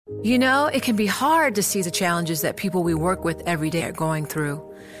You know, it can be hard to see the challenges that people we work with every day are going through.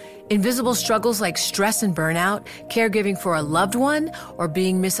 Invisible struggles like stress and burnout, caregiving for a loved one, or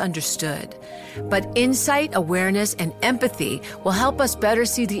being misunderstood. But insight, awareness, and empathy will help us better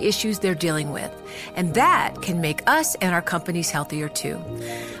see the issues they're dealing with. And that can make us and our companies healthier too.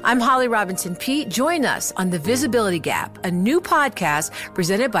 I'm Holly Robinson Peete. Join us on The Visibility Gap, a new podcast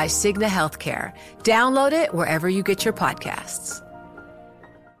presented by Cigna Healthcare. Download it wherever you get your podcasts.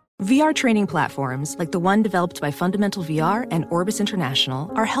 VR training platforms, like the one developed by Fundamental VR and Orbis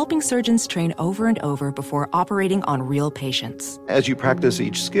International, are helping surgeons train over and over before operating on real patients. As you practice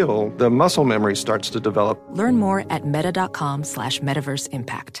each skill, the muscle memory starts to develop. Learn more at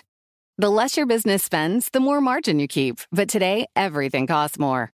meta.com/metaverseimpact. The less your business spends, the more margin you keep. But today, everything costs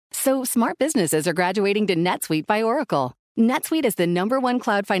more. So smart businesses are graduating to NetSuite by Oracle. NetSuite is the #1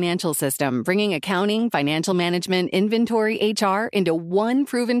 cloud financial system, bringing accounting, financial management, inventory, HR into one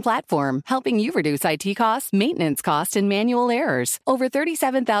proven platform, helping you reduce IT costs, maintenance costs, and manual errors. Over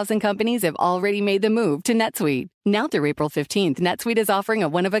 37,000 companies have already made the move to NetSuite. Now through April 15th, NetSuite is offering a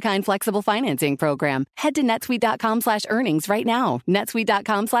one-of-a-kind flexible financing program. Head to netsuite.com/earnings right now.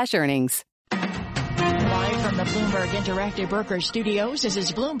 netsuite.com/earnings. Live from the Bloomberg Interactive Brokers Studios, this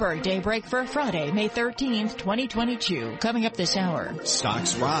is Bloomberg Daybreak for Friday, May 13th, 2022. Coming up this hour.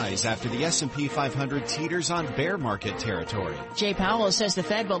 Stocks rise after the S&P 500 teeters on bear market territory. Jay Powell says the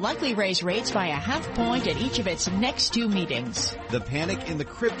Fed will likely raise rates by a half point at each of its next two meetings. The panic in the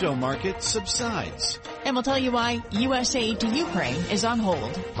crypto market subsides. And we'll tell you why U.S. aid to Ukraine is on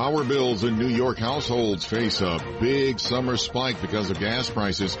hold. Power bills in New York households face a big summer spike because of gas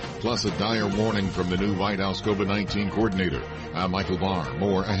prices, plus a dire warning from the new White House COVID-19 coordinator. I'm Michael Barr.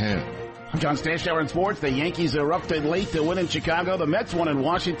 More ahead. I'm John Stashower in sports. The Yankees erupted late to win in Chicago. The Mets won in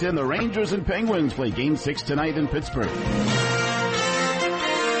Washington. The Rangers and Penguins play Game 6 tonight in Pittsburgh.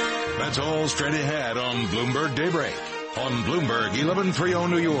 That's all straight ahead on Bloomberg Daybreak. On Bloomberg 1130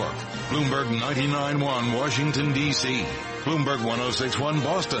 New York, Bloomberg 99.1 Washington, D.C., Bloomberg 106.1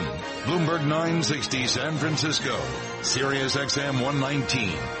 Boston, Bloomberg 960 San Francisco, Sirius XM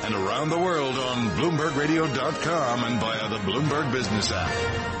 119, and around the world on BloombergRadio.com and via the Bloomberg Business app.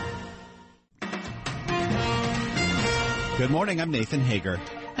 Good morning, I'm Nathan Hager.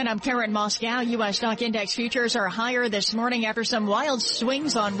 And I'm Karen Moscow. U.S. stock index futures are higher this morning after some wild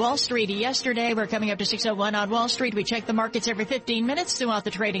swings on Wall Street yesterday. We're coming up to 6:01 on Wall Street. We check the markets every 15 minutes throughout the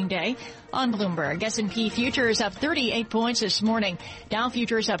trading day on Bloomberg. S&P futures up 38 points this morning. Dow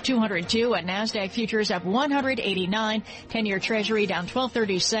futures up 202 and NASDAQ futures up 189. 10-year Treasury down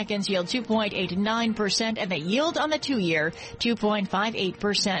 12/30 seconds, yield 2.89%, and the yield on the 2-year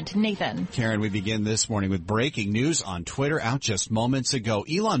 2.58%. Nathan. Karen, we begin this morning with breaking news on Twitter out just moments ago.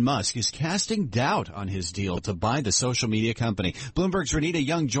 Elon Musk is casting doubt on his deal to buy the social media company. Bloomberg's Renita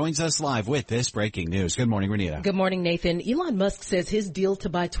Young joins us live with this breaking news. Good morning, Renita. Good morning, Nathan. Elon Musk says his deal to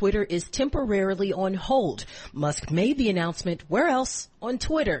buy Twitter is temporarily on hold. Musk made the announcement, where else? On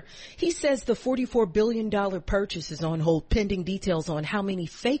Twitter. He says the $44 billion purchase is on hold pending details on how many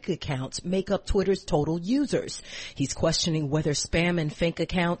fake accounts make up Twitter's total users. He's questioning whether spam and fake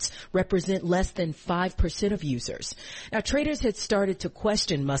accounts represent less than 5% of users. Now, traders had started to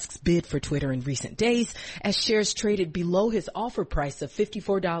question Musk's bid for Twitter in recent days as shares traded below his offer price of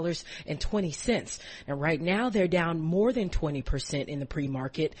 $54.20. Now, right now, they're down more than 20% in the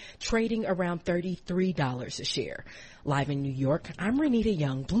pre-market, trading around $33 a share. Live in New York, I'm Renita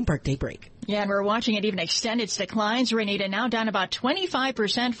Young, Bloomberg Daybreak. Yeah, and we're watching it even extend its declines. Renita, now down about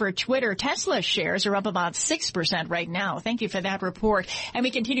 25% for Twitter. Tesla shares are up about 6% right now. Thank you for that report. And we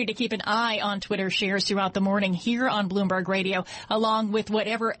continue to keep an eye on Twitter shares throughout the morning here on Bloomberg Radio, along with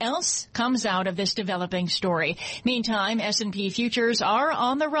whatever else comes out of this developing story. Meantime, S&P futures are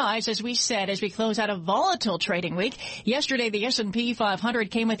on the rise, as we said, as we close out a volatile trading week. Yesterday, the S&P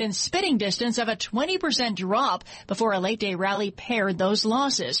 500 came within spitting distance of a 20% drop before a late-day rally paired those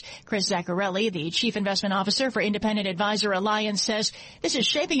losses. Chris Zaccarelli, the Chief Investment Officer for Independent Advisor Alliance, says this is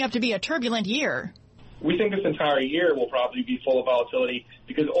shaping up to be a turbulent year. We think this entire year will probably be full of volatility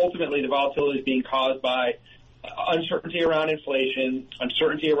because ultimately the volatility is being caused by uncertainty around inflation,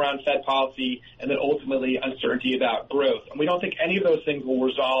 uncertainty around Fed policy, and then ultimately uncertainty about growth. And we don't think any of those things will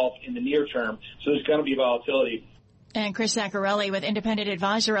resolve in the near term, so there's going to be volatility. And Chris Zaccarelli with Independent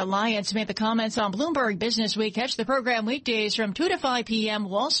Advisor Alliance made the comments on Bloomberg Business Week. Catch the program weekdays from 2 to 5 p.m.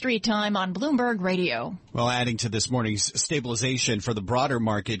 Wall Street time on Bloomberg Radio. Well, adding to this morning's stabilization for the broader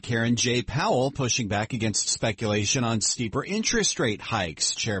market, Karen, Jay Powell pushing back against speculation on steeper interest rate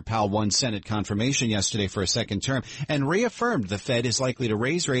hikes. Chair Powell won Senate confirmation yesterday for a second term and reaffirmed the Fed is likely to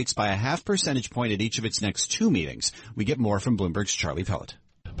raise rates by a half percentage point at each of its next two meetings. We get more from Bloomberg's Charlie Pellet.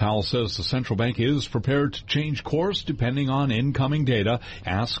 Powell says the central bank is prepared to change course depending on incoming data.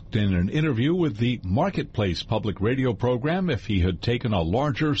 Asked in an interview with the Marketplace public radio program if he had taken a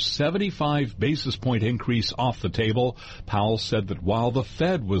larger 75 basis point increase off the table, Powell said that while the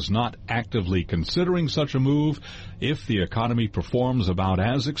Fed was not actively considering such a move, if the economy performs about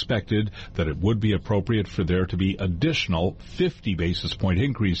as expected, that it would be appropriate for there to be additional 50 basis point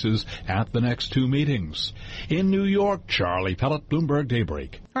increases at the next two meetings. In New York, Charlie Pellet, Bloomberg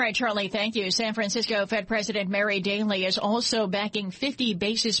Daybreak. All right, Charlie, thank you. San Francisco Fed President Mary Daly is also backing 50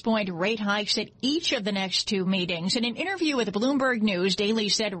 basis point rate hikes at each of the next two meetings. In an interview with Bloomberg News, Daly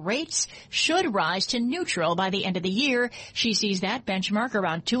said rates should rise to neutral by the end of the year. She sees that benchmark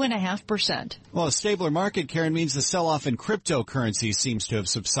around 2.5%. Well, a stabler market, Karen, means the sell-off in cryptocurrencies seems to have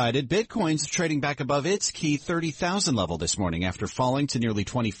subsided. Bitcoin's trading back above its key 30,000 level this morning after falling to nearly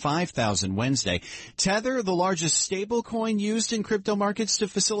 25,000 Wednesday. Tether, the largest stablecoin used in crypto markets to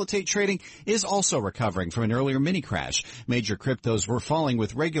facilitate trading, is also recovering from an earlier mini crash. Major cryptos were falling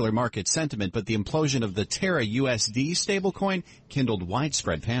with regular market sentiment, but the implosion of the Terra USD stablecoin kindled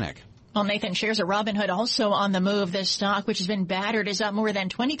widespread panic. Well, Nathan, shares of Robinhood also on the move. This stock, which has been battered, is up more than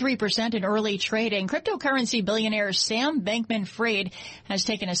 23% in early trading. Cryptocurrency billionaire Sam Bankman-Fried has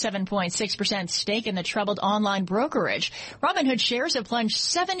taken a 7.6% stake in the troubled online brokerage. Robinhood shares have plunged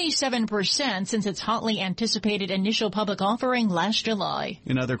 77% since its hotly anticipated initial public offering last July.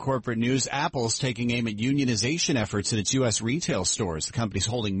 In other corporate news, Apple's taking aim at unionization efforts at its U.S. retail stores. The company's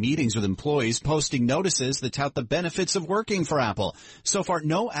holding meetings with employees, posting notices that tout the benefits of working for Apple. So far,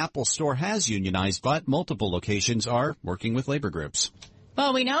 no Apple store has unionized, but multiple locations are working with labor groups.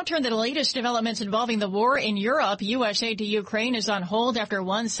 Well, we now turn to the latest developments involving the war in Europe. U.S. aid to Ukraine is on hold after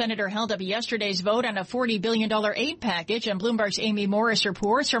one senator held up yesterday's vote on a $40 billion aid package. And Bloomberg's Amy Morris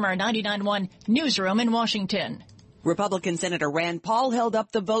reports from our 99.1 newsroom in Washington. Republican Senator Rand Paul held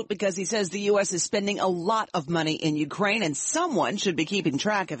up the vote because he says the U.S. is spending a lot of money in Ukraine and someone should be keeping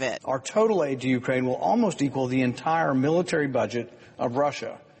track of it. Our total aid to Ukraine will almost equal the entire military budget of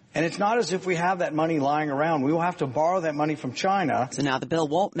Russia. And it's not as if we have that money lying around. We will have to borrow that money from China. So now the bill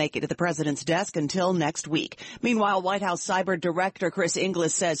won't make it to the president's desk until next week. Meanwhile, White House Cyber Director Chris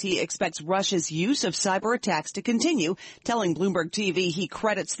Inglis says he expects Russia's use of cyber attacks to continue, telling Bloomberg TV he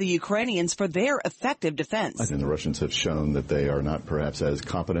credits the Ukrainians for their effective defense. I think the Russians have shown that they are not perhaps as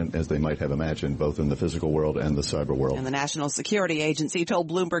competent as they might have imagined, both in the physical world and the cyber world. And the National Security Agency told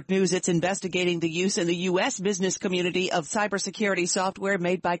Bloomberg News it's investigating the use in the U.S. business community of cybersecurity software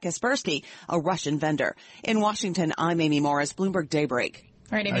made by Kaspersky, a Russian vendor. In Washington, I'm Amy Morris, Bloomberg Daybreak.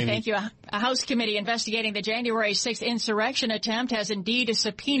 All right, Amy, thank you. A House committee investigating the January 6th insurrection attempt has indeed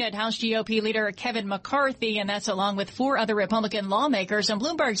subpoenaed House GOP leader Kevin McCarthy, and that's along with four other Republican lawmakers. And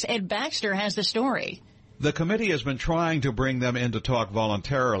Bloomberg's Ed Baxter has the story. The committee has been trying to bring them in to talk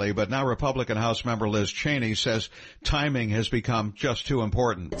voluntarily, but now Republican House member Liz Cheney says timing has become just too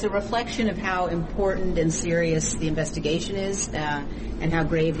important. It's a reflection of how important and serious the investigation is and how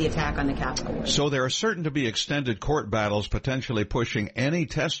grave the attack on the Capitol was. So there are certain to be extended court battles potentially pushing any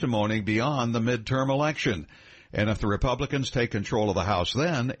testimony beyond the midterm election. And if the Republicans take control of the House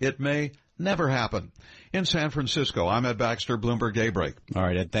then, it may never happen. In San Francisco, I'm Ed Baxter, Bloomberg Daybreak. All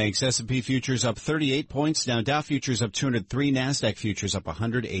right, Ed, thanks. S&P futures up 38 points. Now Dow futures up 203. NASDAQ futures up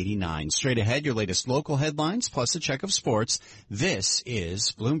 189. Straight ahead, your latest local headlines, plus a check of sports. This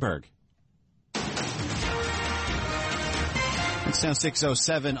is Bloomberg. It's now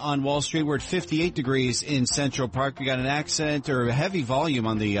 6:07 on Wall Street. We're at 58 degrees in Central Park. We got an accident or a heavy volume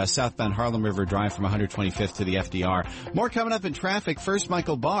on the southbound Harlem River Drive from 125th to the FDR. More coming up in traffic. First,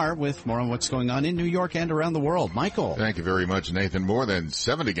 Michael Barr with more on what's going on in New York and around the world. Michael. Thank you very much, Nathan. More than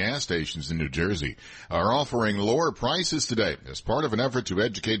 70 gas stations in New Jersey are offering lower prices today as part of an effort to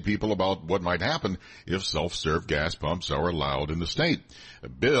educate people about what might happen if self-serve gas pumps are allowed in the state. A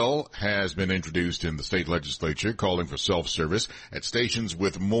bill has been introduced in the state legislature calling for self-service at stations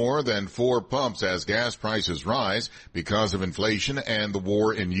with more than 4 pumps as gas prices rise because of inflation and the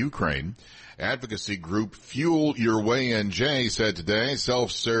war in Ukraine. Advocacy group Fuel Your Way NJ said today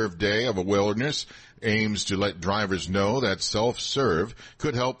Self-Serve Day of Awareness aims to let drivers know that self-serve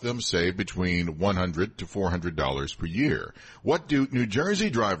could help them save between $100 to $400 per year. What do New Jersey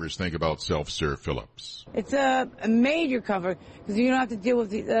drivers think about self-serve, Phillips? It's a major cover because you don't have to deal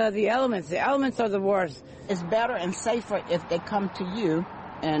with the elements. The elements are the worst. It's better and safer if they come to you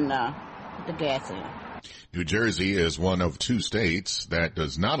and put the gas in. New Jersey is one of 2 states that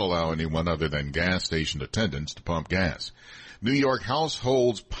does not allow anyone other than gas station attendants to pump gas. New York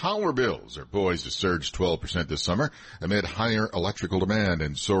households' power bills are poised to surge 12% this summer amid higher electrical demand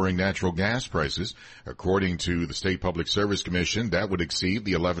and soaring natural gas prices. According to the State Public Service Commission, that would exceed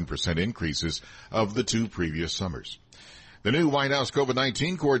the 11% increases of the two previous summers. The new White House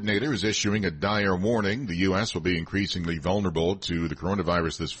COVID-19 coordinator is issuing a dire warning. The U.S. will be increasingly vulnerable to the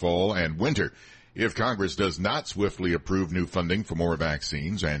coronavirus this fall and winter if Congress does not swiftly approve new funding for more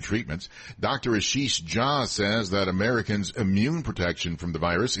vaccines and treatments. Dr. Ashish Jha says that Americans' immune protection from the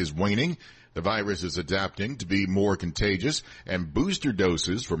virus is waning. The virus is adapting to be more contagious, and booster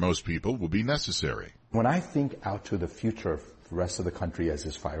doses for most people will be necessary. When I think out to the future of the rest of the country as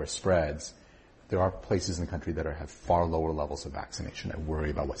this virus spreads, there are places in the country that have far lower levels of vaccination. I worry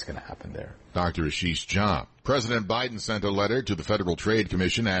about what's going to happen there. Dr. Ashish Jha. President Biden sent a letter to the Federal Trade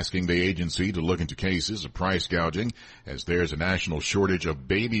Commission asking the agency to look into cases of price gouging as there's a national shortage of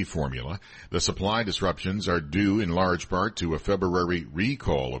baby formula. The supply disruptions are due in large part to a February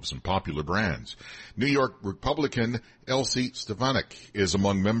recall of some popular brands. New York Republican Elsie Stefanik is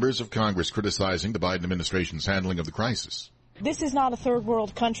among members of Congress criticizing the Biden administration's handling of the crisis. This is not a third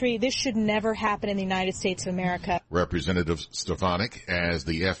world country. This should never happen in the United States of America. Representative Stefanik, as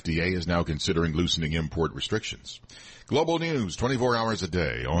the FDA is now considering loosening import restrictions. Global news 24 hours a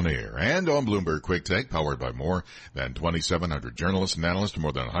day on air and on Bloomberg Quick Take, powered by more than 2,700 journalists and analysts from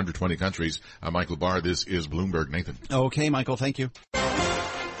more than 120 countries. I'm Michael Barr. This is Bloomberg. Nathan. Okay, Michael, thank you.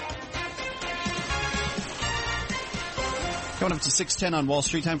 Coming up to 6:10 on Wall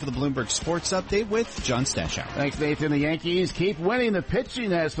Street, time for the Bloomberg Sports Update with John Stashow. Thanks, Nathan. The Yankees keep winning. The pitching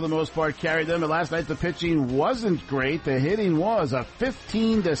has, for the most part, carried them. But last night, the pitching wasn't great. The hitting was a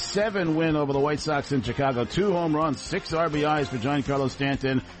 15-7 win over the White Sox in Chicago. 2 home runs, 6 RBIs for Giancarlo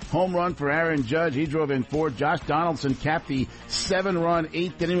Stanton. Home run for Aaron Judge. He drove in 4. Josh Donaldson capped the 7-run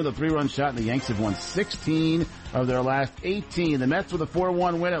 8th inning with a 3-run shot. And the Yanks have won 16 of their last 18. The Mets with a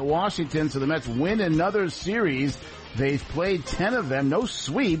 4-1 win at Washington. So the Mets win another series. They've played 10 of them, no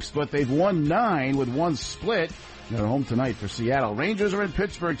sweeps, but they've won 9 with 1 split. They're home tonight for Seattle. Rangers are in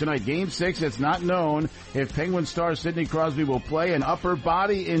Pittsburgh tonight. Game 6. It's not known if Penguin star Sidney Crosby will play. An upper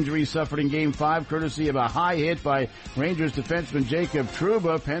body injury suffered in Game 5, courtesy of a high hit by Rangers defenseman Jacob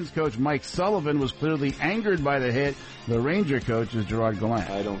Trouba. Pens coach Mike Sullivan was clearly angered by the hit. The Ranger coach is Gerard Gallant.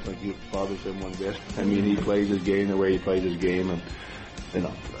 I don't think it bothers him one bit. I mean, he plays his game the way he plays his game, and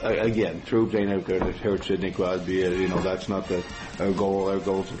again, Trouba ain't out there to hurt Sidney Crosby. That's not our goal. Our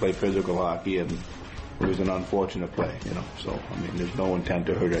goal is to play physical hockey, and it was an unfortunate play, So, there's no intent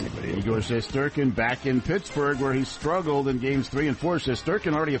to hurt anybody. Igor Shesterkin back in Pittsburgh, where he struggled in games 3 and 4.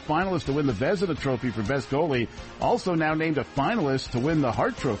 Shesterkin already a finalist to win the Vezina Trophy for best goalie. Also now named a finalist to win the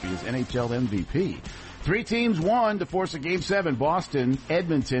Hart Trophy as NHL MVP. 3 teams won to force a Game 7. Boston,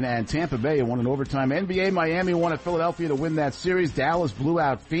 Edmonton, and Tampa Bay won in overtime. NBA, Miami won at Philadelphia to win that series. Dallas blew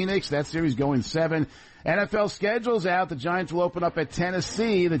out Phoenix. That series going 7. NFL schedule's out. The Giants will open up at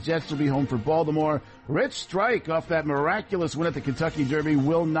Tennessee. The Jets will be home for Baltimore. Rich Strike off that miraculous win at the Kentucky Derby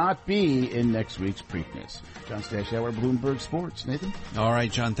will not be in next week's Preakness. John Stashower, Bloomberg Sports. Nathan? All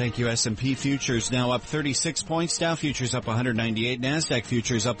right, John, thank you. S&P futures now up 36 points. Dow futures up 198. NASDAQ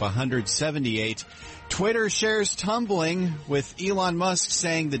futures up 178. Twitter shares tumbling with Elon Musk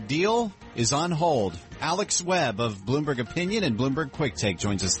saying the deal is on hold. Alex Webb of Bloomberg Opinion and Bloomberg Quick Take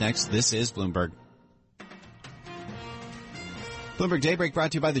joins us next. This is Bloomberg. Bloomberg Daybreak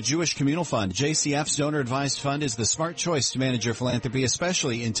brought to you by the Jewish Communal Fund. JCF's donor-advised fund is the smart choice to manage your philanthropy,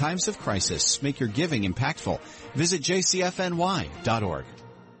 especially in times of crisis. Make your giving impactful. Visit jcfny.org.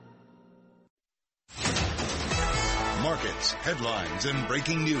 Markets, headlines, and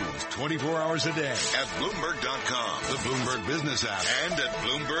breaking news 24 hours a day at Bloomberg.com, the Bloomberg Business app, and at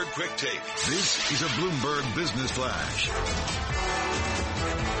Bloomberg Quick Take. This is a Bloomberg Business Flash.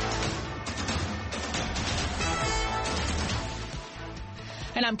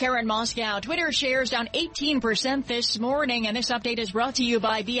 And I'm Karen Moscow. Twitter shares down 18% this morning, and this update is brought to you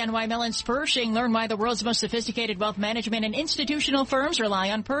by BNY Mellon's Pershing. Learn why the world's most sophisticated wealth management and institutional firms rely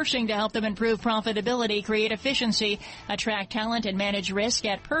on Pershing to help them improve profitability, create efficiency, attract talent, and manage risk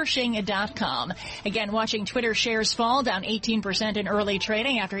at Pershing.com. Again, watching Twitter shares fall, down 18% in early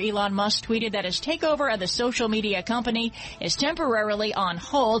trading after Elon Musk tweeted that his takeover of the social media company is temporarily on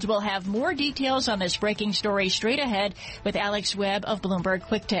hold. We'll have more details on this breaking story straight ahead with Alex Webb of Bloomberg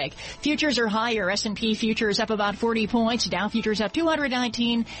Quick Take. Futures are higher. S&P futures up about 40 points. Dow futures up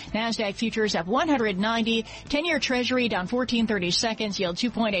 219. NASDAQ futures up 190. 10-year Treasury down 14 seconds. Yield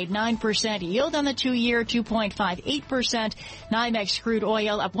 2.89%. Yield on the 2-year 2.58%. NYMEX crude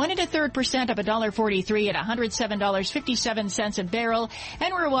oil up 1 1/3%, up $1.43 at $107.57 a barrel.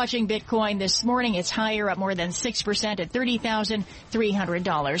 And we're watching Bitcoin this morning. It's higher, up more than 6% at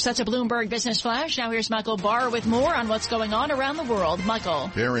 $30,300. That's a Bloomberg Business Flash. Now here's Michael Barr with more on what's going on around the world. Michael.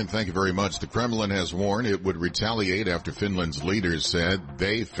 Karen, thank you very much. The Kremlin has warned it would retaliate after Finland's leaders said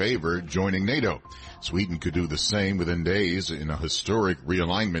they favor joining NATO. Sweden could do the same within days in a historic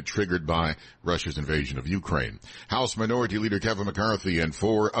realignment triggered by Russia's invasion of Ukraine. House Minority Leader Kevin McCarthy and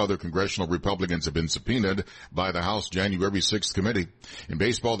 4 other congressional Republicans have been subpoenaed by the House January 6th committee. In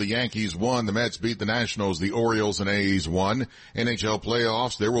baseball, the Yankees won, the Mets beat the Nationals, the Orioles and A's won. NHL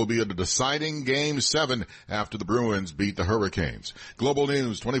playoffs, there will be a deciding Game 7 after the Bruins beat the Hurricanes. Global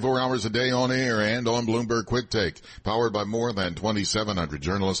news, 24 hours a day on air and on Bloomberg Quick Take, powered by more than 2,700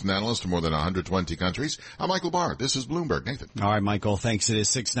 journalists and analysts from more than 120 countries. I'm Michael Barr. This is Bloomberg. Nathan. All right, Michael. Thanks. It is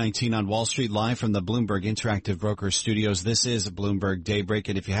 6:19 on Wall Street, live from the Bloomberg Interactive Broker Studios. This is Bloomberg Daybreak,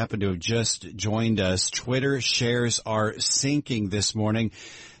 and if you happen to have just joined us, Twitter shares are sinking this morning,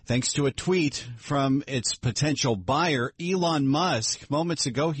 thanks to a tweet from its potential buyer, Elon Musk. Moments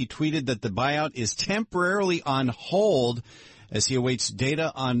ago, he tweeted that the buyout is temporarily on hold as he awaits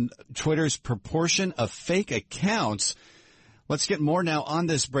data on Twitter's proportion of fake accounts. Let's get more now on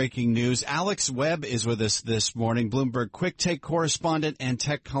this breaking news. Alex Webb is with us this morning, Bloomberg Quick Take correspondent and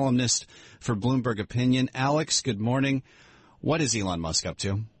tech columnist for Bloomberg Opinion. Alex, good morning. What is Elon Musk up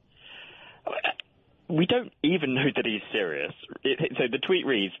to? We don't even know that he's serious. So the tweet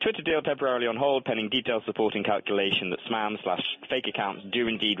reads, Twitter deal temporarily on hold pending details supporting calculation that spam/fake accounts do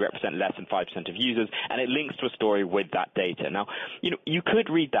indeed represent less than 5% of users, and it links to a story with that data. Now, you could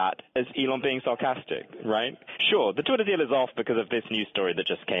read that as Elon being sarcastic, right? Sure, the Twitter deal is off because of this news story that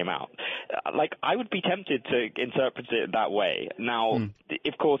just came out. I would be tempted to interpret it that way. Now,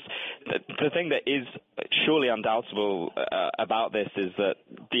 of course, the thing that is surely undoubtable about this is that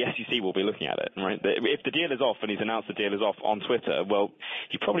the SEC will be looking at it, right? If the deal is off and he's announced the deal is off on Twitter, well,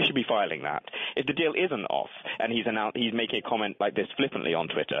 he probably should be filing that. If the deal isn't off and he's making a comment like this flippantly on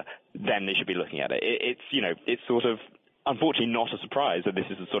Twitter, then they should be looking at it. It's sort of, unfortunately, not a surprise that this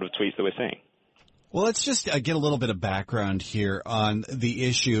is the sort of tweets that we're seeing. Well, let's just get a little bit of background here on the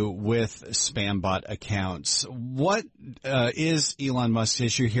issue with spam bot accounts. What is Elon Musk's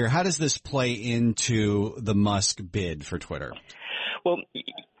issue here? How does this play into the Musk bid for Twitter? Well,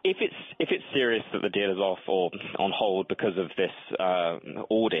 if it's serious that the deal is off or on hold because of this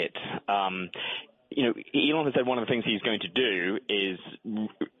audit, Elon has said one of the things he's going to do is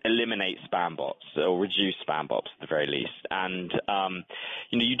eliminate spam bots or reduce spam bots at the very least. And,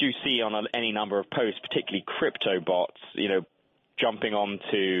 you do see on any number of posts, particularly crypto bots, jumping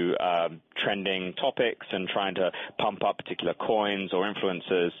onto trending topics and trying to pump up particular coins or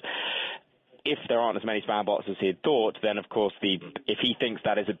influencers. If there aren't as many spam bots as he had thought, then of course if he thinks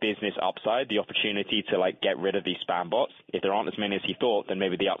that is a business upside, the opportunity to get rid of these spam bots, if there aren't as many as he thought, then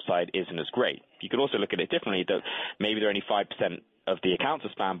maybe the upside isn't as great. You could also look at it differently, that maybe there are only 5% of the accounts are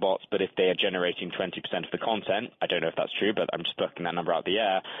spam bots, but if they are generating 20% of the content, I don't know if that's true, but I'm just plucking that number out of the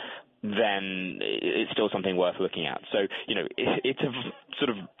air, then it's still something worth looking at. So, it's a sort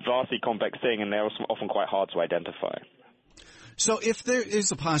of vastly complex thing, and they're often quite hard to identify. So if there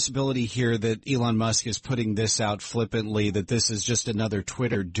is a possibility here that Elon Musk is putting this out flippantly, that this is just another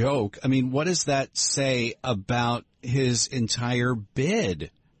Twitter joke, I mean, what does that say about his entire bid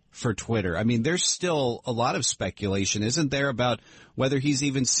for Twitter? I mean, there's still a lot of speculation, isn't there, about whether he's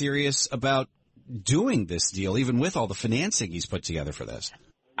even serious about doing this deal, even with all the financing he's put together for this?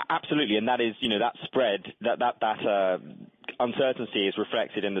 Absolutely, and that is, that spread, that uncertainty is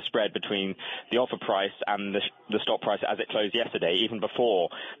reflected in the spread between the offer price and the stock price as it closed yesterday, even before,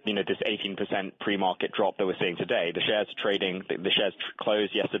 this 18% pre-market drop that we're seeing today. The shares trading, the shares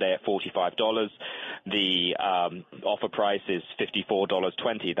closed yesterday at $45. The offer price is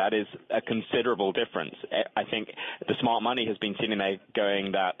 $54.20. That is a considerable difference. I think the smart money has been sitting there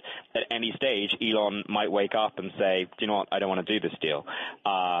going that at any stage, Elon might wake up and say, do you know what, I don't want to do this deal.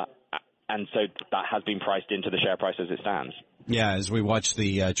 And so that has been priced into the share price as it stands. Yeah, as we watch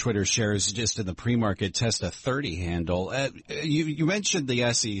the Twitter shares just in the pre-market test a 30 handle. You mentioned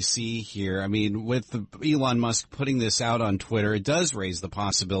the SEC here. I mean, with Elon Musk putting this out on Twitter, it does raise the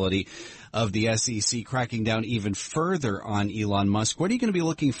possibility of the SEC cracking down even further on Elon Musk. What are you going to be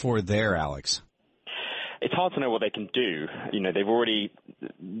looking for there, Alex? It's hard to know what they can do. They've already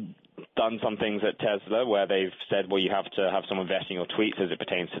done some things at Tesla where they've said, well, you have to have someone vetting your tweets as it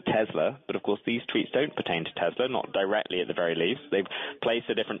pertains to Tesla. But, of course, these tweets don't pertain to Tesla, not directly at the very least. They've placed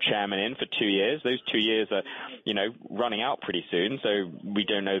a different chairman in for 2 years. Those 2 years are, running out pretty soon. So we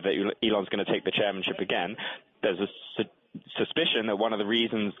don't know that Elon's going to take the chairmanship again. There's a suspicion that one of the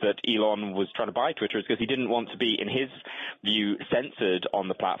reasons that Elon was trying to buy Twitter is because he didn't want to be, in his view, censored on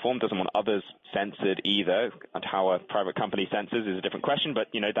the platform, doesn't want others censored either. And how a private company censors is a different question, but,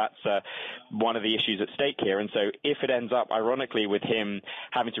 that's one of the issues at stake here. And so if it ends up, ironically, with him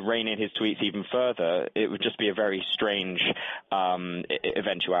having to rein in his tweets even further, it would just be a very strange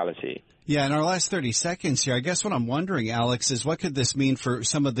eventuality. Yeah, in our last 30 seconds here, I guess what I'm wondering, Alex, is what could this mean for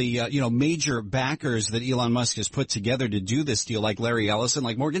some of the, major backers that Elon Musk has put together to do this deal, like Larry Ellison,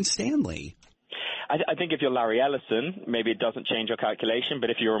 like Morgan Stanley? I think if you're Larry Ellison, maybe it doesn't change your calculation, but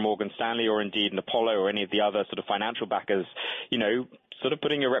if you're a Morgan Stanley or indeed an Apollo or any of the other sort of financial backers, sort of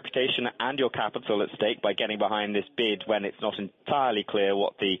putting your reputation and your capital at stake by getting behind this bid when it's not entirely clear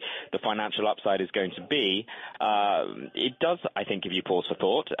what the financial upside is going to be, it does, I think, give you pause for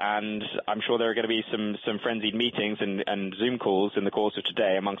thought. And I'm sure there are going to be some frenzied meetings and Zoom calls in the course of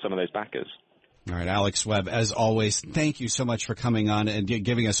today among some of those backers. All right, Alex Webb, as always, thank you so much for coming on and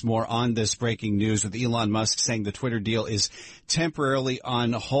giving us more on this breaking news with Elon Musk saying the Twitter deal is temporarily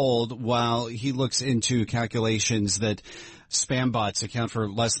on hold while he looks into calculations that spam bots account for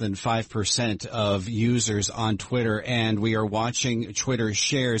less than 5% of users on Twitter, and we are watching Twitter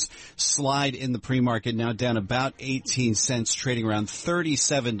shares slide in the pre-market, now down about 18 cents, trading around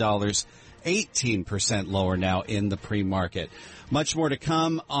 $37, 18% lower now in the pre-market. Much more to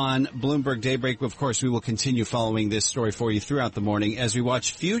come on Bloomberg Daybreak. Of course, we will continue following this story for you throughout the morning as we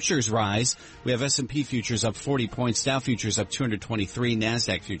watch futures rise. We have S&P futures up 40 points, Dow futures up 223,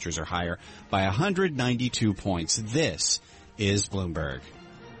 NASDAQ futures are higher by 192 points. This is Bloomberg.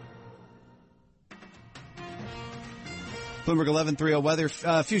 Bloomberg 11:30 weather.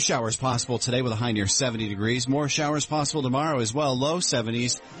 A few showers possible today with a high near 70 degrees. More showers possible tomorrow as well. Low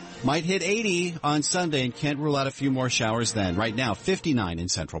 70s. Might hit 80 on Sunday and can't rule out a few more showers then. Right now, 59 in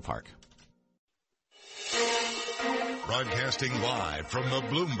Central Park. Broadcasting live from the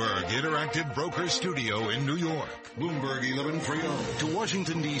Bloomberg Interactive Brokers Studio in New York. Bloomberg 1130 to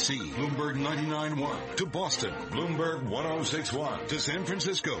Washington, D.C. Bloomberg 99.1 to Boston. Bloomberg 106.1 to San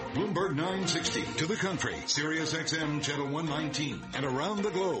Francisco. Bloomberg 960 to the country. Sirius XM Channel 119. And around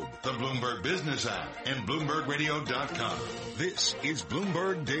the globe, the Bloomberg Business app and BloombergRadio.com. This is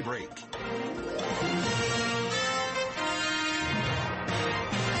Bloomberg Daybreak.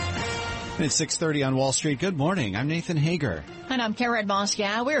 It's 6:30 on Wall Street. Good morning. I'm Nathan Hager. And I'm Karen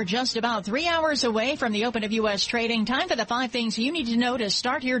Moscow. We're just about 3 hours away from the open of U.S. trading. Time for the 5 things you need to know to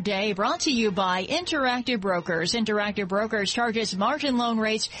start your day. Brought to you by Interactive Brokers. Interactive Brokers charges margin loan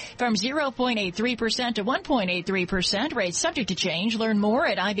rates from 0.83% to 1.83%. Rates subject to change. Learn more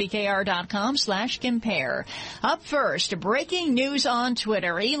at ibkr.com/compare. Up first, breaking news on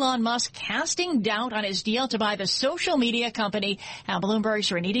Twitter. Elon Musk casting doubt on his deal to buy the social media company. Now Bloomberg's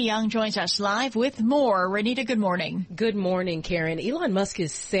Renita Young joins us live with more. Renita, good morning. Good morning, Karen. Elon Musk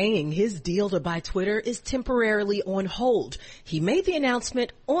is saying his deal to buy Twitter is temporarily on hold. He made the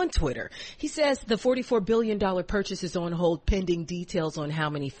announcement on Twitter. He says the $44 billion purchase is on hold pending details on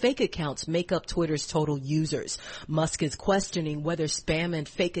how many fake accounts make up Twitter's total users. Musk is questioning whether spam and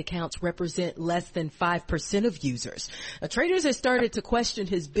fake accounts represent less than 5% of users. Traders have started to question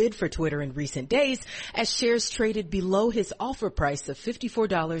his bid for Twitter in recent days as shares traded below his offer price of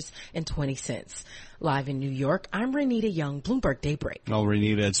 $54.20. Live in New York, I'm Renita Young, Bloomberg Daybreak. Well,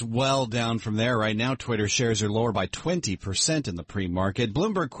 Renita, it's well down from there. Right now, Twitter shares are lower by 20% in the pre-market.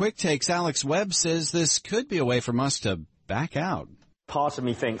 Bloomberg Quick Takes Alex Webb says this could be a way for Musk to back out. Part of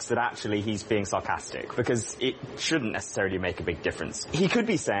me thinks that actually he's being sarcastic because it shouldn't necessarily make a big difference. He could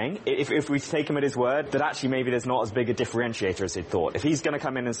be saying, if we take him at his word, that actually maybe there's not as big a differentiator as he'd thought. If he's going to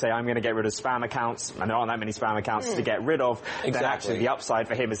come in and say, I'm going to get rid of spam accounts, and there aren't that many spam accounts to get rid of, then actually the upside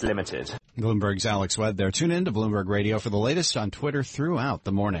for him is limited. Bloomberg's Alex Webb there. Tune in to Bloomberg Radio for the latest on Twitter throughout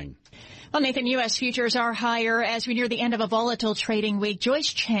the morning. Well, Nathan, U.S. futures are higher as we near the end of a volatile trading week.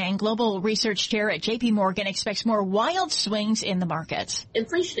 Joyce Chang, Global Research Chair at J.P. Morgan, expects more wild swings in the markets.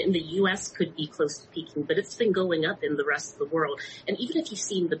 Inflation in the U.S. could be close to peaking, but it's been going up in the rest of the world. And even if you've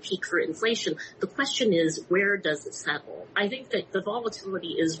seen the peak for inflation, the question is, where does it settle? I think that the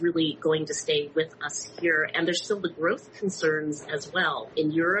volatility is really going to stay with us here. And there's still the growth concerns as well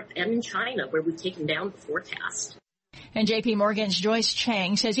in Europe and in China, where we've taken down the forecast. And J.P. Morgan's Joyce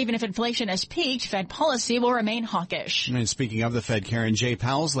Chang says even if inflation has peaked, Fed policy will remain hawkish. And speaking of the Fed, Karen, Jay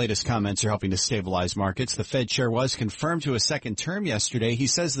Powell's latest comments are helping to stabilize markets. The Fed chair was confirmed to a second term yesterday. He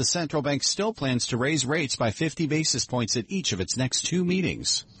says the central bank still plans to raise rates by 50 basis points at each of its next 2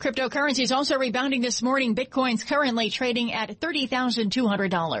 meetings. Cryptocurrencies also rebounding this morning. Bitcoin's currently trading at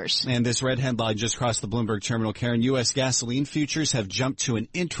 $30,200. And this red headline just crossed the Bloomberg terminal, Karen. U.S. gasoline futures have jumped to an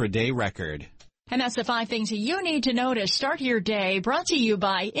intraday record. And that's the 5 things you need to know to start your day, brought to you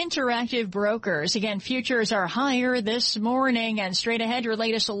by Interactive Brokers. Again, futures are higher this morning, and straight ahead, your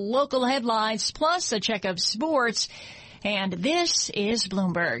latest local headlines, plus a check of sports. And this is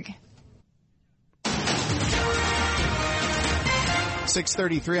Bloomberg.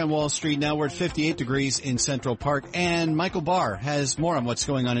 6:33 on Wall Street. Now we're at 58 degrees in Central Park. And Michael Barr has more on what's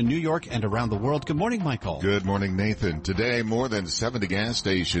going on in New York and around the world. Good morning, Michael. Good morning, Nathan. Today, more than 70 gas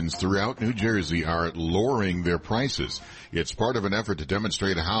stations throughout New Jersey are lowering their prices. It's part of an effort to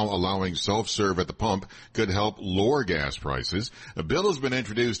demonstrate how allowing self-serve at the pump could help lower gas prices. A bill has been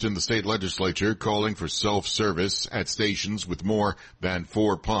introduced in the state legislature calling for self-service at stations with more than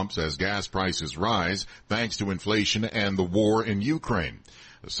 4 pumps as gas prices rise thanks to inflation and the war in Ukraine.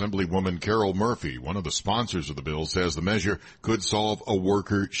 Assemblywoman Carol Murphy, one of the sponsors of the bill, says the measure could solve a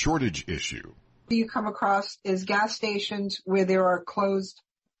worker shortage issue. You come across is gas stations where there are closed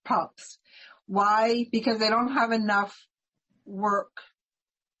pumps. Why? Because they don't have enough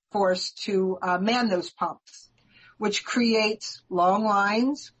workforce to man those pumps, which creates long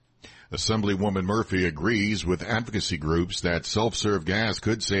lines. Assemblywoman Murphy agrees with advocacy groups that self-serve gas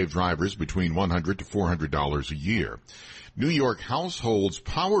could save drivers between $100 to $400 a year. New York households'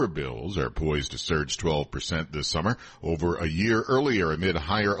 power bills are poised to surge 12% this summer over a year earlier amid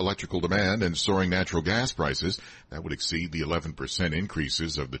higher electrical demand and soaring natural gas prices. That would exceed the 11%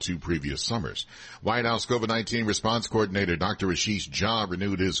 increases of the 2 previous summers. White House COVID-19 response coordinator Dr. Ashish Jha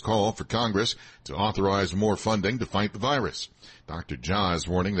renewed his call for Congress to authorize more funding to fight the virus. Dr. Jha is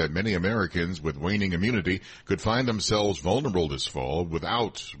warning that many Americans with waning immunity could find themselves vulnerable this fall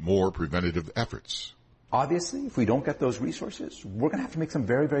without more preventative efforts. Obviously, if we don't get those resources, we're going to have to make some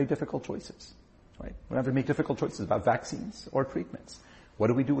very, very difficult choices, right? We're going to have to make difficult choices about vaccines or treatments. What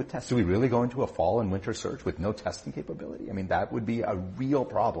do we do with tests? Do we really go into a fall and winter surge with no testing capability? I mean, that would be a real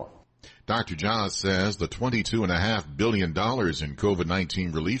problem. Dr. Jha says the $22.5 billion in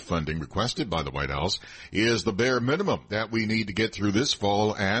COVID-19 relief funding requested by the White House is the bare minimum that we need to get through this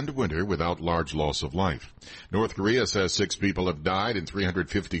fall and winter without large loss of life. North Korea says 6 people have died and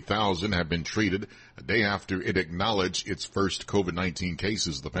 350,000 have been treated a day after it acknowledged its first COVID-19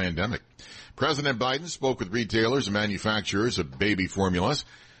 cases of the pandemic. President Biden spoke with retailers and manufacturers of baby formulas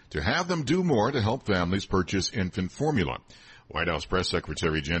to have them do more to help families purchase infant formula. White House Press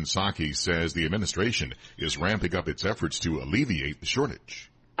Secretary Jen Psaki says the administration is ramping up its efforts to alleviate the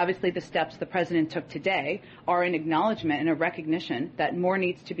shortage. Obviously, the steps the president took today are an acknowledgement and a recognition that more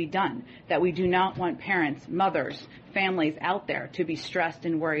needs to be done, that we do not want parents, mothers, families out there to be stressed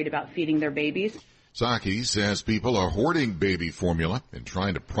and worried about feeding their babies. Psaki says people are hoarding baby formula and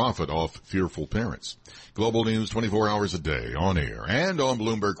trying to profit off fearful parents. Global news 24 hours a day, on air, and on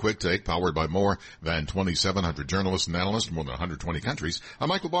Bloomberg Quick Take, powered by more than 2,700 journalists and analysts from more than 120 countries. I'm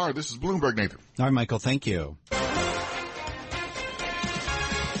Michael Barr. This is Bloomberg, Nathan. All right, Michael, thank you.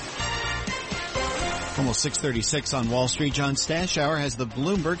 Almost 6:36 on Wall Street. John Stashower has the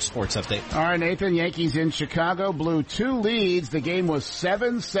Bloomberg Sports Update. All right, Nathan. Yankees in Chicago blew 2 leads. The game was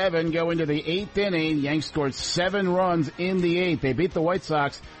 7-7 going into the 8th inning. Yanks scored 7 runs in the 8th. They beat the White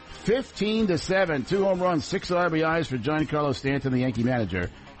Sox 15-7. 2 home runs, 6 RBIs for Giancarlo Stanton, the Yankee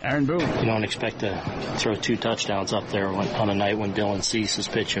manager. Aaron Boone. You don't expect to throw 2 touchdowns up there on a night when Dylan Cease is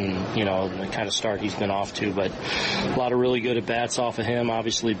pitching, the kind of start he's been off to. But a lot of really good at-bats off of him.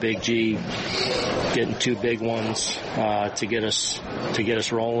 Obviously, Big G getting 2 big ones to get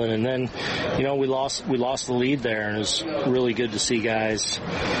us rolling. And then, we lost the lead there, and it was really good to see guys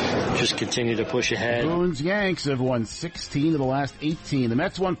just continue to push ahead. Boone's Yanks have won 16 of the last 18. The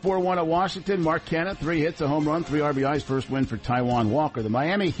Mets won 4-1 at Washington. Mark Canha, 3 hits, a home run, 3 RBIs, first win for Taijuan Walker. The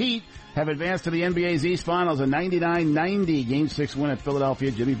Miami Heat have advanced to the NBA's East Finals, a 99-90 Game 6 win at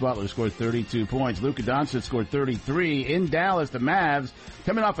Philadelphia. Jimmy Butler scored 32 points. Luka Doncic scored 33. In Dallas, the Mavs,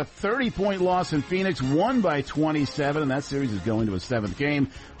 coming off a 30-point loss in Phoenix, won by 27, and that series is going to a 7th game.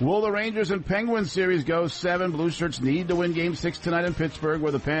 Will the Rangers and Penguins series go 7? Blue Shirts need to win Game 6 tonight in Pittsburgh,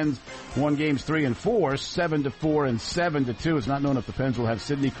 where the Pens won Games 3 and 4, 7-4 and 7-2. It's not known if the Pens will have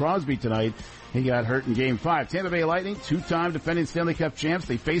Sidney Crosby tonight. He got hurt in Game 5. Tampa Bay Lightning, 2-time defending Stanley Cup champs.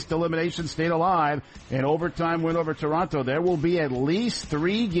 They faced elimination, stayed alive. An overtime win over Toronto. There will be at least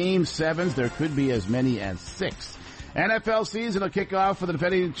 3 Game 7s. There could be as many as 6. NFL season will kick off for the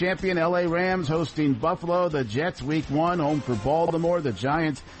defending champion LA Rams hosting Buffalo. The Jets week 1 home for Baltimore. The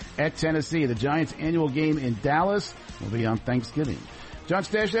Giants at Tennessee. The Giants annual game in Dallas will be on Thanksgiving. John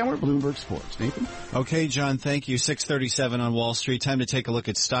Stashdown, Bloomberg Sports. Nathan? Okay, John, thank you. 6:37 on Wall Street. Time to take a look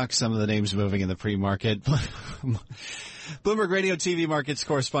at stocks. Some of the names moving in the pre-market. Bloomberg Radio TV Markets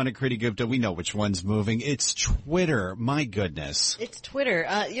correspondent Kriti Gupta. We know which one's moving. It's Twitter. My goodness. It's Twitter.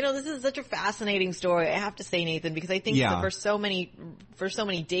 This is such a fascinating story, I have to say, Nathan, because I think that for so many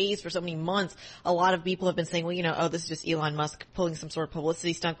days, for so many months, a lot of people have been saying, well, this is just Elon Musk pulling some sort of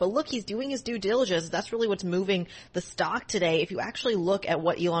publicity stunt. But look, he's doing his due diligence. That's really what's moving the stock today. If you actually look at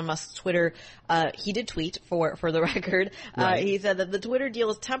what Elon Musk's Twitter, he did tweet for the record. Right. He said that the Twitter deal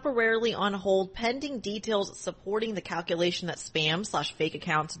is temporarily on hold pending details supporting the calculation that spam/fake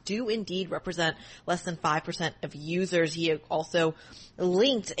accounts do indeed represent less than 5% of users. He also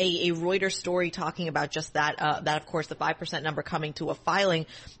linked a Reuters story talking about just that, of course, the 5% number coming to a filing.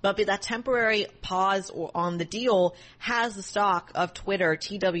 But that temporary pause on the deal has the stock of Twitter,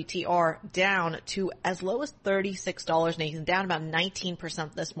 TWTR, down to as low as $36, Nathan, down about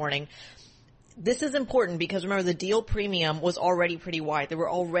 19% this morning. This is important because, remember, the deal premium was already pretty wide. There were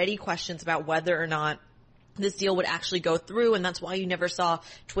already questions about whether or not this deal would actually go through, and that's why you never saw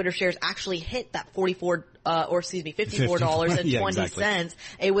Twitter shares actually hit that $54.20. Yeah, exactly.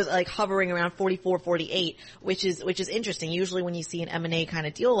 It was like hovering around 44, 48, which is interesting. Usually when you see an M&A kind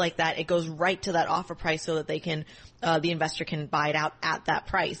of deal like that, it goes right to that offer price so that they can, the investor can buy it out at that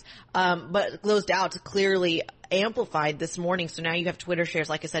price. But those doubts clearly amplified this morning. So now you have Twitter shares,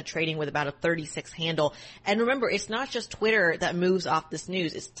 like I said, trading with about a 36 handle. And remember, it's not just Twitter that moves off this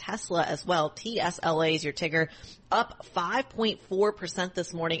news. It's Tesla as well. TSLA is your ticker, up 5.4%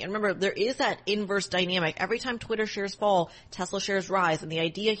 this morning. And remember, there is that inverse dynamic. Every time Twitter shares fall, Tesla shares rise. And the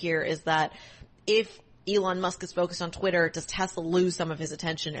idea here is that if Elon Musk is focused on Twitter, does Tesla lose some of his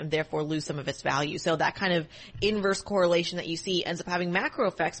attention and therefore lose some of its value? So that kind of inverse correlation that you see ends up having macro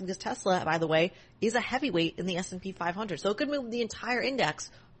effects because Tesla, by the way, is a heavyweight in the S&P 500. So it could move the entire index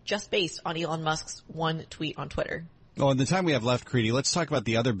just based on Elon Musk's one tweet on Twitter. Oh, in the time we have left, Kriti, let's talk about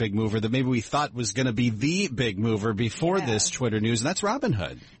the other big mover that maybe we thought was going to be the big mover before this Twitter news, and that's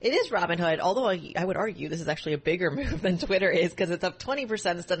Robinhood. It is Robinhood, although I would argue this is actually a bigger move than Twitter is because it's up 20%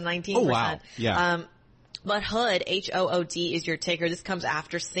 instead of 19%. Oh, wow. Yeah. But Hood, H-O-O-D, is your ticker. This comes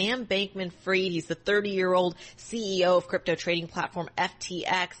after Sam Bankman-Fried. He's the 30-year-old CEO of crypto trading platform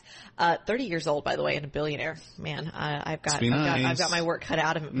FTX. 30 years old, by the way, and a billionaire. Man, I've got my work cut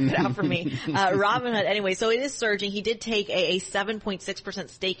out for me. Robinhood, anyway, so it is surging. He did take a 7.6%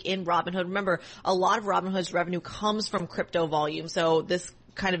 stake in Robinhood. Remember, a lot of Robinhood's revenue comes from crypto volume, so this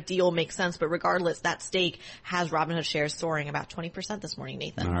kind of deal makes sense, but regardless, that stake has Robinhood shares soaring about 20% this morning,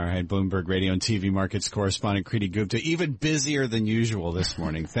 Nathan. All right, Bloomberg Radio and TV Markets correspondent Kriti Gupta, even busier than usual this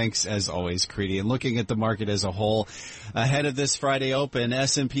morning. Thanks as always, Kriti. And looking at the market as a whole, ahead of this Friday open,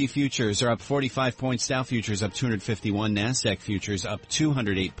 S&P futures are up 45 points, Dow futures up 251, NASDAQ futures up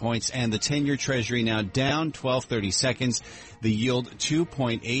 208 points, and the 10-year Treasury now down 12/30 seconds, the yield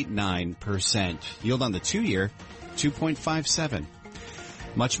 2.89%. Yield on the 2-year, 2.57.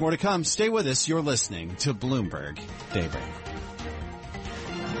 Much more to come. Stay with us. You're listening to Bloomberg Daybreak.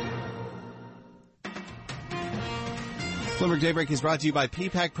 Bloomberg Daybreak is brought to you by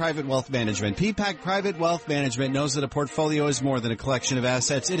PPAC Private Wealth Management. PPAC Private Wealth Management knows that a portfolio is more than a collection of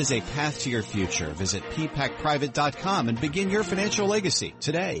assets. It is a path to your future. Visit ppacprivate.com and begin your financial legacy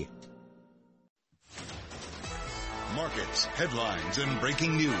today. Markets, headlines, and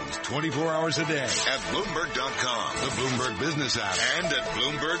breaking news 24 hours a day at Bloomberg.com, the Bloomberg Business app, and at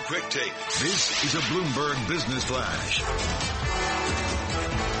Bloomberg Quick Take. This is a Bloomberg Business Flash.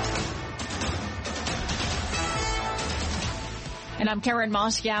 And I'm Karen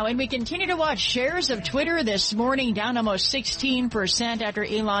Moscow, and we continue to watch shares of Twitter this morning down almost 16% after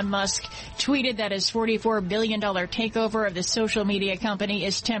Elon Musk tweeted that his $44 billion takeover of the social media company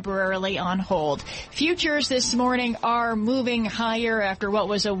is temporarily on hold. Futures this morning are moving higher after what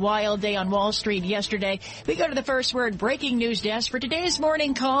was a wild day on Wall Street yesterday. We go to the First Word breaking news desk for today's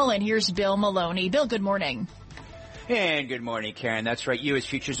morning call, and here's Bill Maloney. Bill, good morning. And good morning, Karen. That's right. U.S.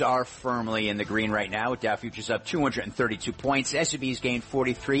 futures are firmly in the green right now, with Dow futures up 232 points. S&P's gained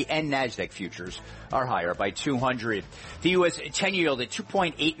 43, and NASDAQ futures are higher by 200. The U.S. 10-year yield at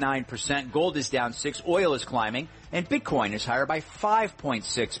 2.89%. Gold is down 6. Oil is climbing. and Bitcoin is higher by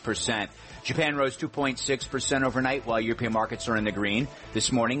 5.6%. Japan rose 2.6% overnight, while European markets are in the green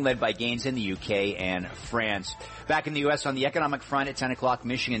this morning, led by gains in the UK and France. Back in the U.S. on the economic front at 10 o'clock,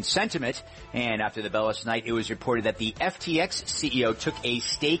 Michigan sentiment. And after the bell last night, it was reported that the FTX CEO took a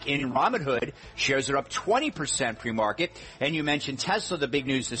stake in Robinhood. Shares are up 20% pre-market. And you mentioned Tesla, the big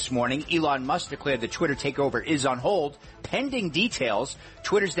news this morning. Elon Musk declared the Twitter takeover is on hold, pending details.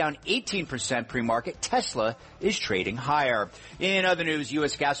 Twitter's down 18% pre-market. Tesla is trading higher. In other news,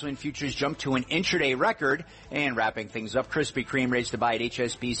 U.S. gasoline futures jumped to an intraday record. And wrapping things up, Krispy Kreme raised to buy at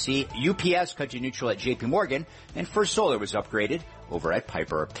HSBC. UPS cut to neutral at JP Morgan. And First Solar was upgraded over at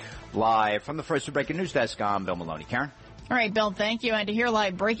Piper. Live from the First Breaking News Desk, I'm Bill Maloney. Karen? All right, Bill, thank you. And to hear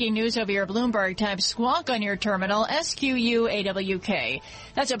live breaking news over your Bloomberg, type squawk on your terminal, SQUAWK.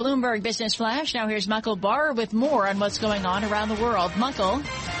 That's a Bloomberg Business Flash. Now here's Michael Barr with more on what's going on around the world. Michael?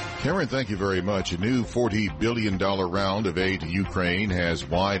 Karen, thank you very much. A new $40 billion round of aid to Ukraine has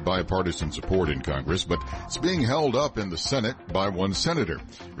wide bipartisan support in Congress, but it's being held up in the Senate by one senator.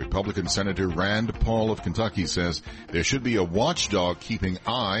 Republican Senator Rand Paul of Kentucky says there should be a watchdog keeping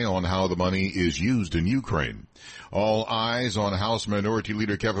eye on how the money is used in Ukraine. All eyes on House Minority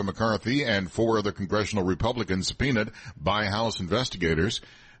Leader Kevin McCarthy and 4 other congressional Republicans subpoenaed by House investigators.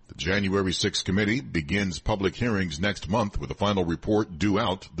 The January 6th committee begins public hearings next month with a final report due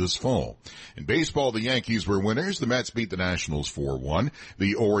out this fall. In baseball, the Yankees were winners. The Mets beat the Nationals 4-1.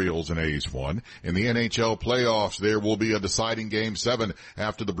 The Orioles and A's won. In the NHL playoffs, there will be a deciding Game 7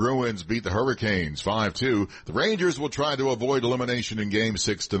 after the Bruins beat the Hurricanes 5-2. The Rangers will try to avoid elimination in Game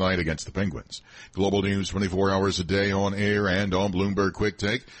 6 tonight against the Penguins. Global news 24 hours a day on air and on Bloomberg Quick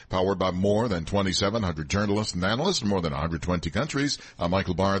Take, powered by more than 2,700 journalists and analysts in more than 120 countries. I'm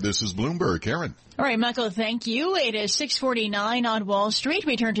Michael Barr. This is Bloomberg. Karen. All right, Michael, thank you. It is 6:49 on Wall Street.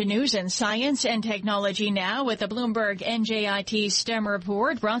 We turn to news and science and technology now with the Bloomberg NJIT STEM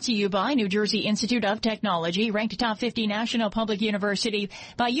report brought to you by New Jersey Institute of Technology, ranked top 50 national public university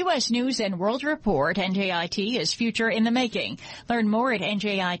by U.S. News and World Report. NJIT is future in the making. Learn more at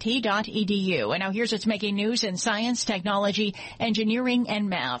njit.edu. And now here's what's making news in science, technology, engineering, and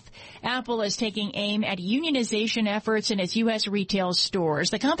math. Apple is taking aim at unionization efforts in its U.S. retail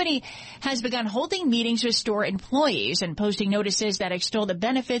stores. The company has begun holding meetings with store employees and posting notices that extol the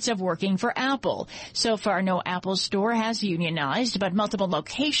benefits of working for Apple. So far, no Apple store has unionized, but multiple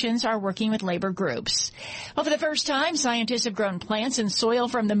locations are working with labor groups. Well, for the first time, scientists have grown plants and soil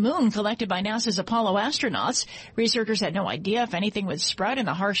from the moon collected by NASA's Apollo astronauts. Researchers had no idea if anything would sprout in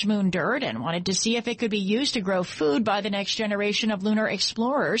the harsh moon dirt and wanted to see if it could be used to grow food by the next generation of lunar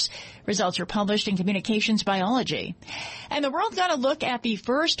explorers. Results are published in Communications Biology. And the world got a look at the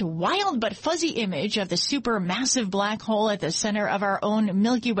first wild but fuzzy image of the supermassive black hole at the center of our own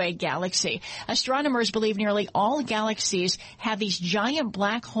Milky Way galaxy. Astronomers believe nearly all galaxies have these giant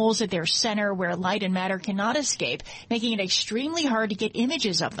black holes at their center where light and matter cannot escape, making it extremely hard to get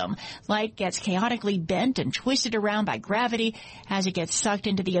images of them. Light gets chaotically bent and twisted around by gravity as it gets sucked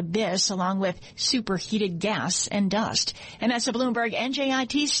into the abyss along with superheated gas and dust. And that's the Bloomberg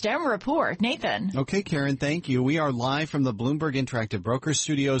NJIT STEM report. Nathan. Okay, Karen, thank you. We are live from the Bloomberg Interactive Brokers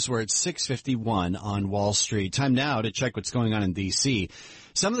Studios. We're at 6:51 on Wall Street. Time now to check what's going on in D.C.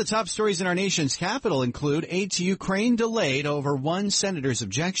 Some of the top stories in our nation's capital include aid to Ukraine delayed over one senator's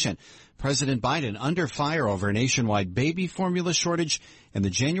objection, President Biden under fire over a nationwide baby formula shortage, and the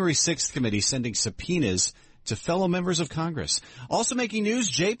January 6th committee sending subpoenas to fellow members of Congress. Also making news,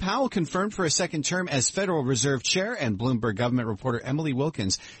 Jay Powell confirmed for a second term as Federal Reserve Chair, and Bloomberg government reporter Emily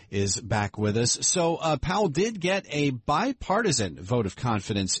Wilkins is back with us. So Powell did get a bipartisan vote of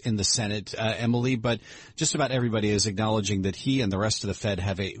confidence in the Senate, Emily, but just about everybody is acknowledging that he and the rest of the Fed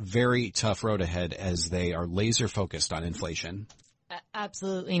have a very tough road ahead as they are laser focused on inflation.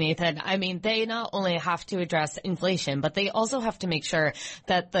 Absolutely, Nathan. I mean, they not only have to address inflation, but they also have to make sure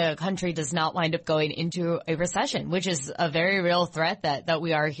that the country does not wind up going into a recession, which is a very real threat that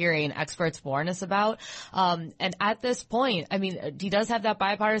we are hearing experts warn us about. And at this point, I mean, he does have that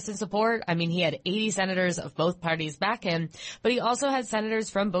bipartisan support. I mean, he had 80 senators of both parties back him, but he also had senators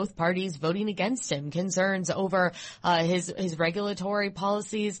from both parties voting against him. Concerns over his regulatory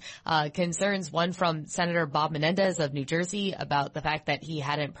policies, concerns, one from Senator Bob Menendez of New Jersey about the fact that he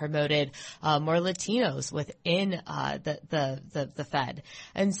hadn't promoted more Latinos within the Fed.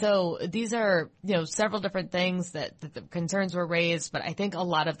 And so these are, several different things that the concerns were raised, but I think a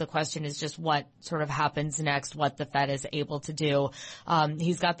lot of the question is just what sort of happens next, what the Fed is able to do.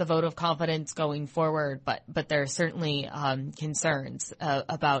 He's got the vote of confidence going forward, but there are certainly concerns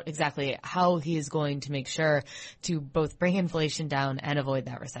about exactly how he is going to make sure to both bring inflation down and avoid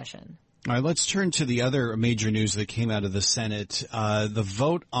that recession. All right, let's turn to the other major news that came out of the Senate, the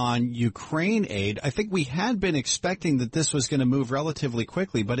vote on Ukraine aid. I think we had been expecting that this was going to move relatively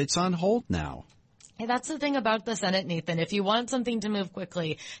quickly, but it's on hold now. Hey, that's the thing about the Senate, Nathan. If you want something to move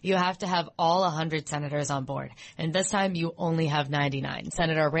quickly, you have to have all 100 senators on board. And this time you only have 99.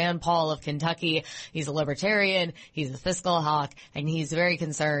 Senator Rand Paul of Kentucky, he's a libertarian, he's a fiscal hawk, and he's very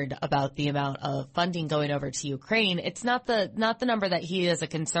concerned about the amount of funding going over to Ukraine. It's not the number that he has a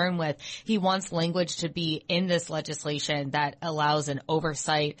concern with. He wants language to be in this legislation that allows an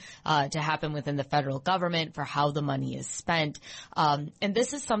oversight to happen within the federal government for how the money is spent. And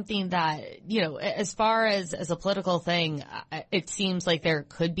this is something that, as far as a political thing, it seems like there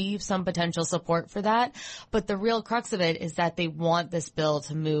could be some potential support for that. But the real crux of it is that they want this bill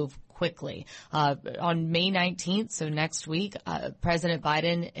to move quickly. On May 19th, so next week, President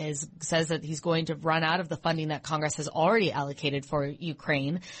Biden says that he's going to run out of the funding that Congress has already allocated for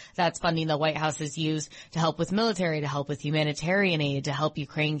Ukraine. That's funding the White House has used to help with military, to help with humanitarian aid, to help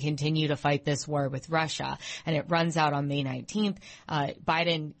Ukraine continue to fight this war with Russia. And it runs out on May 19th.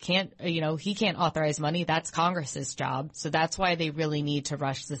 Biden can't, he can't authorize money. That's Congress's job. So that's why they really need to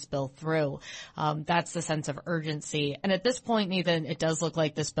rush this bill through. That's the sense of urgency. And at this point, Nathan, it does look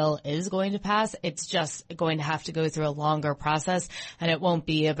like this bill is going to pass. It's just going to have to go through a longer process, and it won't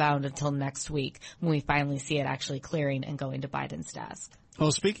be about until next week when we finally see it actually clearing and going to Biden's desk.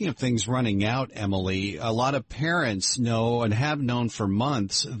 Well, speaking of things running out, Emily, a lot of parents know and have known for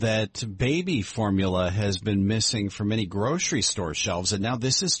months that baby formula has been missing from many grocery store shelves, and now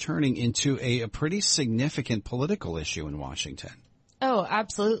this is turning into a pretty significant political issue in Washington. Oh,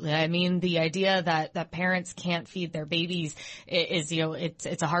 absolutely. I mean, the idea that parents can't feed their babies is,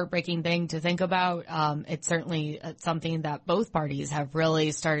 it's a heartbreaking thing to think about. It's certainly something that both parties have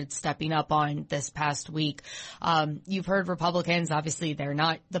really started stepping up on this past week. You've heard Republicans, obviously they're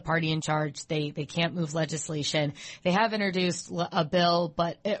not the party in charge. They can't move legislation. They have introduced a bill,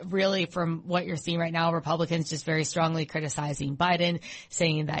 but really from what you're seeing right now, Republicans just very strongly criticizing Biden,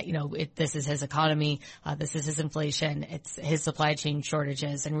 saying that, this is his economy. This is his inflation. It's his supply chain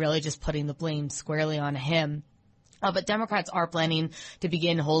shortages, and really just putting the blame squarely on him. But Democrats are planning to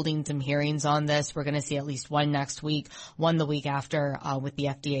begin holding some hearings on this. We're going to see at least one next week, one the week after, with the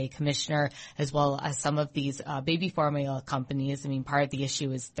FDA commissioner, as well as some of these baby formula companies. I mean, part of the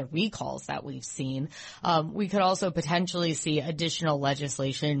issue is the recalls that we've seen. We could also potentially see additional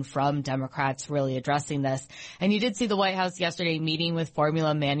legislation from Democrats really addressing this. And you did see the White House yesterday meeting with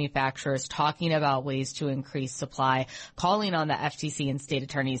formula manufacturers, talking about ways to increase supply, calling on the FTC and state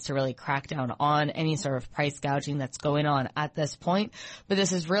attorneys to really crack down on any sort of price gouging that's going on at this point. But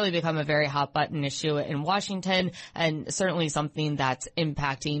this has really become a very hot button issue in Washington, and certainly something that's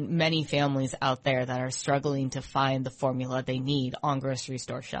impacting many families out there that are struggling to find the formula they need on grocery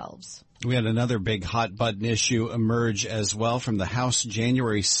store shelves. We had another big hot button issue emerge as well from the House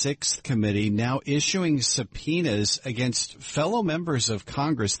January 6th committee, now issuing subpoenas against fellow members of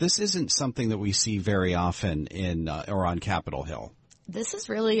Congress. This isn't something that we see very often or on Capitol Hill. This is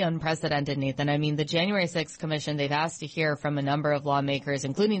really unprecedented, Nathan. I mean, the January 6th Commission, they've asked to hear from a number of lawmakers,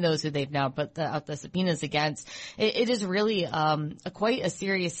 including those who they've now put out the subpoenas against. It is really quite a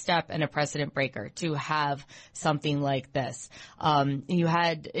serious step and a precedent breaker to have something like this.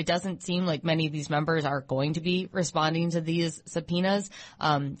 It doesn't seem like many of these members are going to be responding to these subpoenas.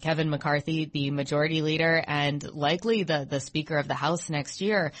 Kevin McCarthy, the majority leader and likely the Speaker of the House next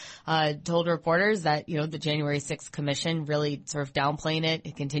year, told reporters that, the January 6th Commission really sort of downplaying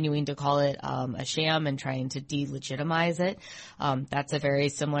it, continuing to call it a sham and trying to delegitimize it. That's a very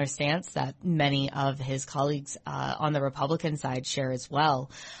similar stance that many of his colleagues on the Republican side share as well.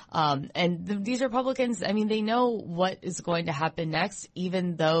 And these Republicans, I mean, they know what is going to happen next,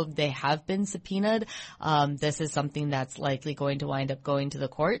 even though they have been subpoenaed. This is something that's likely going to wind up going to the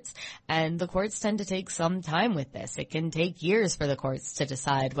courts, and the courts tend to take some time with this. It can take years for the courts to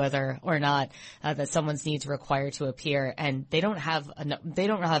decide whether or not that someone's needs required to appear, and they don't have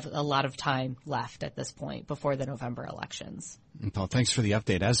a lot of time left at this point before the November elections. Paul, thanks for the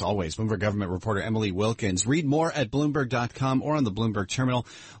update. As always, Bloomberg government reporter Emily Wilkins. Read more at Bloomberg.com or on the Bloomberg terminal.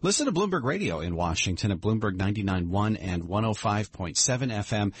 Listen to Bloomberg Radio in Washington at Bloomberg 99.1 and 105.7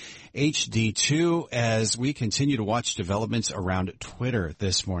 FM HD2 as we continue to watch developments around Twitter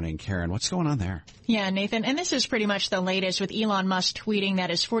this morning. Karen, what's going on there? Yeah, Nathan, and this is pretty much the latest with Elon Musk tweeting that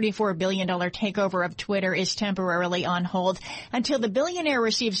his $44 billion takeover of Twitter is temporarily on hold until until the billionaire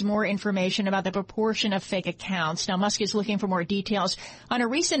receives more information about the proportion of fake accounts. Now, Musk is looking for more details on a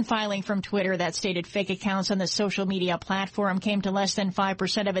recent filing from Twitter that stated fake accounts on the social media platform came to less than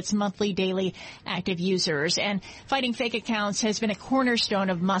 5% of its monthly daily active users. And fighting fake accounts has been a cornerstone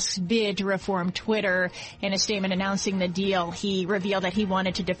of Musk's bid to reform Twitter. In a statement announcing the deal, he revealed that he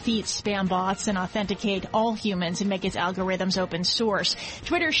wanted to defeat spam bots and authenticate all humans and make its algorithms open source.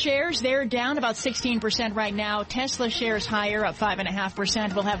 Twitter shares, they're down about 16% right now. Tesla shares higher, up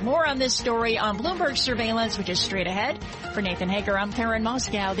 5.5%. We'll have more on this story on Bloomberg Surveillance, which is straight ahead. For Nathan Hager, I'm Karen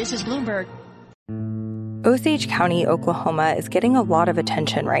Moscow. This is Bloomberg. Osage County, Oklahoma is getting a lot of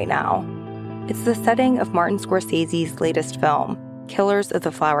attention right now. It's the setting of Martin Scorsese's latest film, Killers of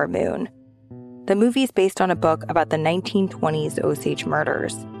the Flower Moon. The movie's based on a book about the 1920s Osage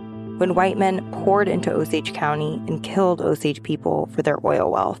murders, when white men poured into Osage County and killed Osage people for their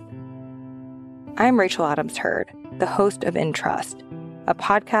oil wealth. I'm Rachel Adams Hurd, the host of In Trust, a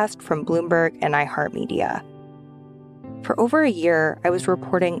podcast from Bloomberg and iHeartMedia. For over a year, I was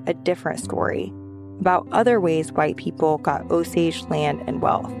reporting a different story about other ways white people got Osage land and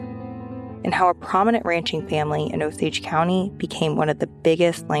wealth, and how a prominent ranching family in Osage County became one of the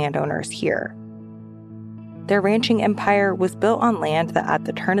biggest landowners here. Their ranching empire was built on land that at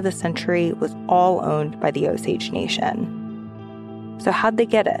the turn of the century was all owned by the Osage Nation. So how'd they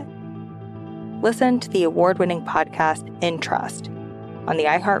get it? Listen to the award-winning podcast In Trust on the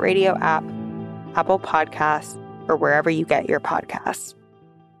iHeartRadio app, Apple Podcasts, or wherever you get your podcasts.